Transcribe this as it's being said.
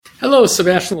Hello,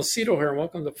 Sebastian Lucido here, and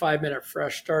welcome to 5 Minute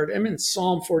Fresh Start. I'm in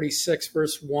Psalm 46,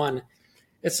 verse 1.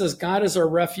 It says, God is our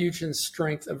refuge and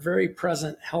strength, a very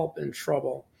present help in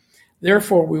trouble.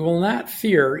 Therefore, we will not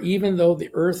fear, even though the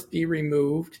earth be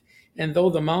removed, and though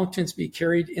the mountains be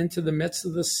carried into the midst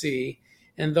of the sea,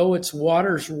 and though its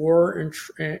waters roar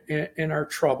and are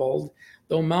troubled,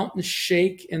 though mountains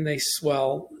shake and they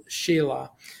swell, Shelah,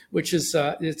 which is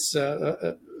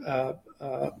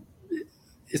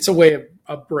it's a way of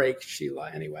a break, Sheila,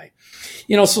 anyway.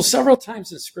 So several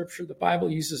times in Scripture, the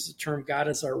Bible uses the term God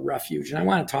is our refuge, and I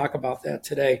want to talk about that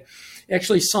today.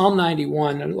 Actually, Psalm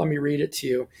 91, and let me read it to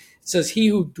you. It says, He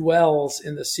who dwells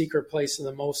in the secret place of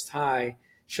the Most High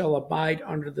shall abide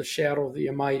under the shadow of the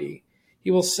Almighty. He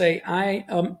will say,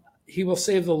 He will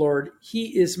say of the Lord,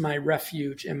 He is my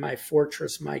refuge and my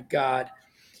fortress, my God.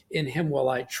 In Him will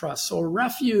I trust. So a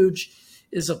refuge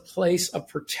is a place of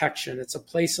protection. It's a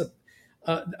place of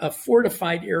a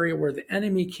fortified area where the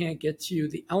enemy can't get to you,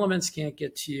 the elements can't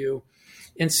get to you.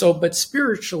 And so, but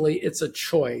spiritually, it's a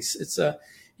choice. It's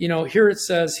here it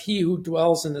says, he who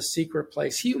dwells in the secret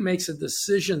place, he who makes a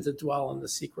decision to dwell in the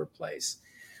secret place.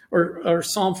 Or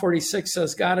Psalm 46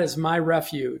 says, God is my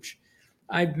refuge.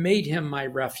 I've made him my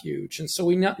refuge. And so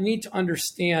we need to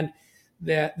understand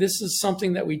that this is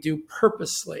something that we do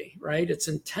purposely, right? It's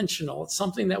intentional. It's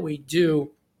something that we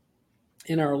do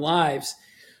in our lives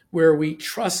where we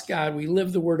trust God, we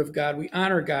live the word of God, we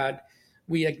honor God,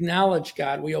 we acknowledge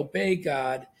God, we obey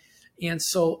God. And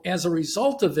so as a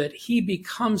result of it, he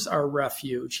becomes our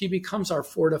refuge. He becomes our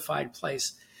fortified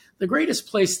place. The greatest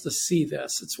place to see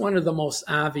this, it's one of the most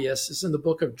obvious, is in the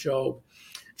book of Job.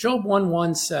 Job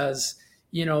 1:1 says,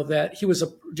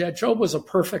 that Job was a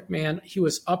perfect man. He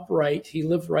was upright. He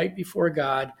lived right before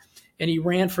God, and he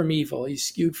ran from evil. He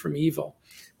skewed from evil.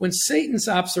 When Satan's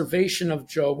observation of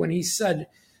Job, when he said,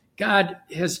 God,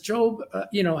 has Job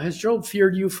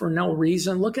feared you for no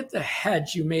reason? Look at the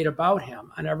hedge you made about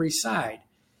him on every side.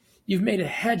 You've made a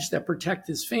hedge that protects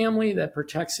his family, that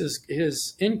protects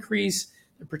his increase,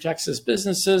 that protects his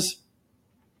businesses.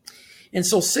 And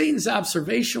so Satan's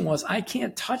observation was, I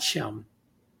can't touch him.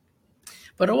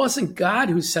 But it wasn't God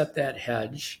who set that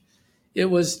hedge.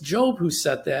 It was Job who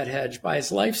set that hedge by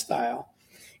his lifestyle.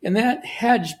 And that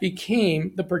hedge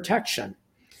became the protection.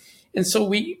 And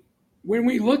so when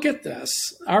we look at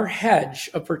this, our hedge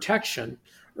of protection,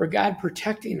 or God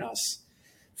protecting us,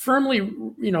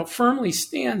 firmly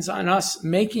stands on us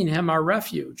making him our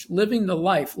refuge, living the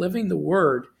life, living the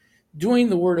word, doing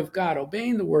the word of God,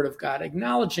 obeying the word of God,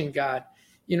 acknowledging God,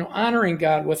 honoring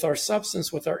God with our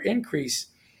substance, with our increase,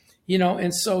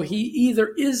 and so he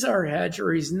either is our hedge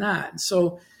or he's not.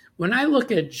 So when I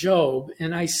look at Job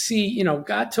and I see,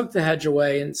 God took the hedge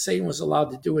away and Satan was allowed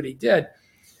to do what he did.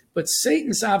 But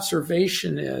Satan's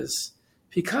observation is,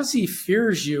 because he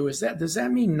fears you, does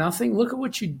that mean nothing? Look at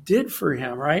what you did for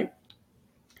him, right?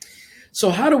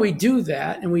 So how do we do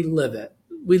that? And we live it.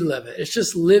 We live it. It's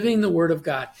just living the word of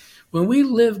God. When we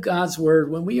live God's word,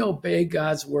 when we obey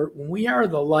God's word, when we are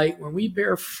the light, when we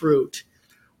bear fruit,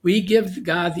 we give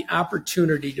God the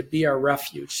opportunity to be our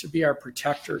refuge, to be our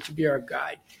protector, to be our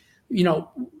guide.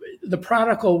 The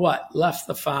prodigal left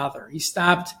the father. He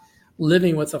stopped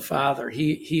living with the father.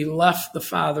 He left the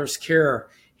father's care.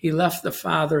 He left the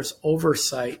father's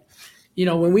oversight.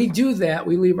 When we do that,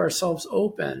 we leave ourselves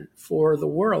open for the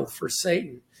world, for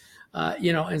Satan.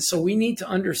 And so we need to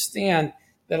understand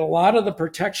that a lot of the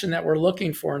protection that we're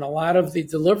looking for, and a lot of the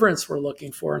deliverance we're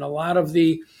looking for, and a lot of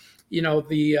the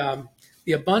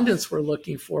abundance we're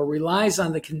looking for relies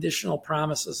on the conditional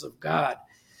promises of God.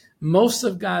 Most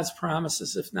of God's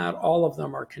promises, if not all of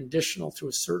them, are conditional to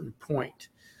a certain point.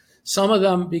 Some of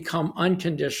them become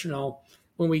unconditional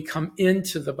when we come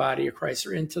into the body of Christ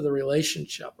or into the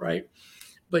relationship, right?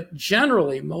 But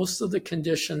generally, most of the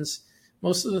conditions,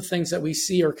 most of the things that we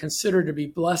see are considered to be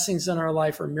blessings in our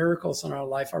life or miracles in our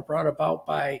life are brought about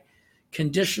by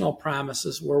conditional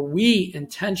promises where we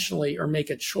intentionally or make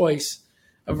a choice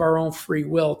of our own free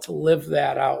will to live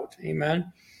that out.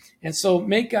 Amen. And so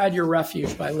make God your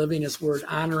refuge by living his word,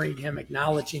 honoring him,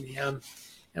 acknowledging him,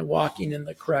 and walking in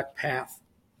the correct path.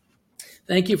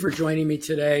 Thank you for joining me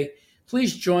today.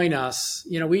 Please join us.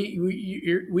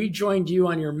 We joined you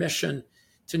on your mission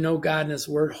to know God and his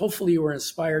word. Hopefully you were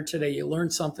inspired today. You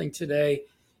learned something today,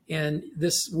 and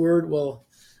this word will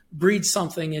breed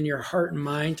something in your heart and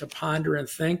mind to ponder and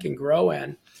think and grow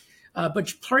in.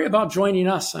 But pray about joining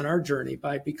us on our journey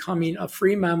by becoming a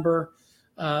free member,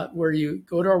 where you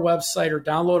go to our website or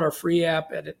download our free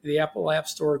app at the Apple App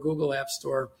Store or Google App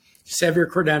Store. Just have your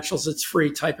credentials. It's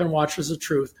free. Type in Watchers of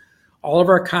Truth. All of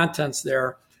our content's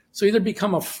there. So either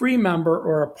become a free member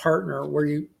or a partner where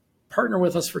you partner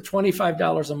with us for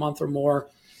 $25 a month or more.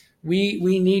 We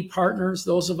need partners.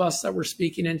 Those of us that we're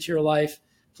speaking into your life,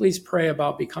 please pray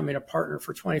about becoming a partner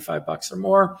for $25 or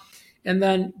more. And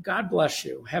then God bless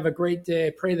you. Have a great day.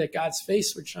 I pray that God's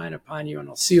face would shine upon you, and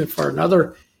I'll see you for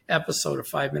another episode of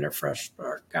 5 Minute Fresh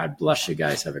Start. God bless you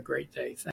guys. Have a great day. Thanks.